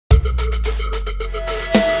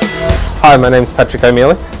Hi, my name's Patrick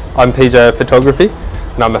O'Mealy. I'm PEJAYO Photography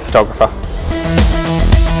and I'm a photographer.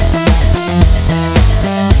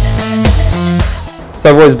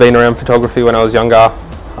 So I've always been around photography when I was younger.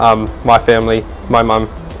 My family, my mum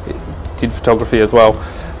did photography as well.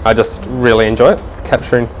 I just really enjoy it,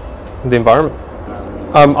 capturing the environment.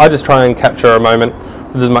 I just try and capture a moment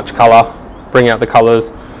with as much colour, bring out the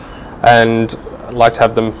colours, and I'd like to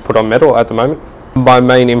have them put on metal at the moment. My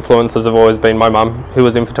main influences have always been my mum, who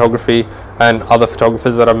was in photography, and other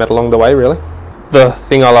photographers that I've met along the way, really. The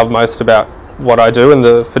thing I love most about what I do and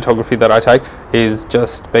the photography that I take is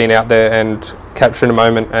just being out there and capturing a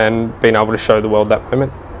moment and being able to show the world that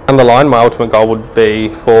moment. Down the line, my ultimate goal would be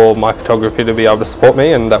for my photography to be able to support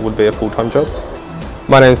me, and that would be a full-time job.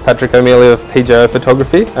 My name is Patrick O'Mealy of PEJAYO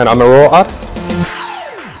Photography and I'm a raw artist.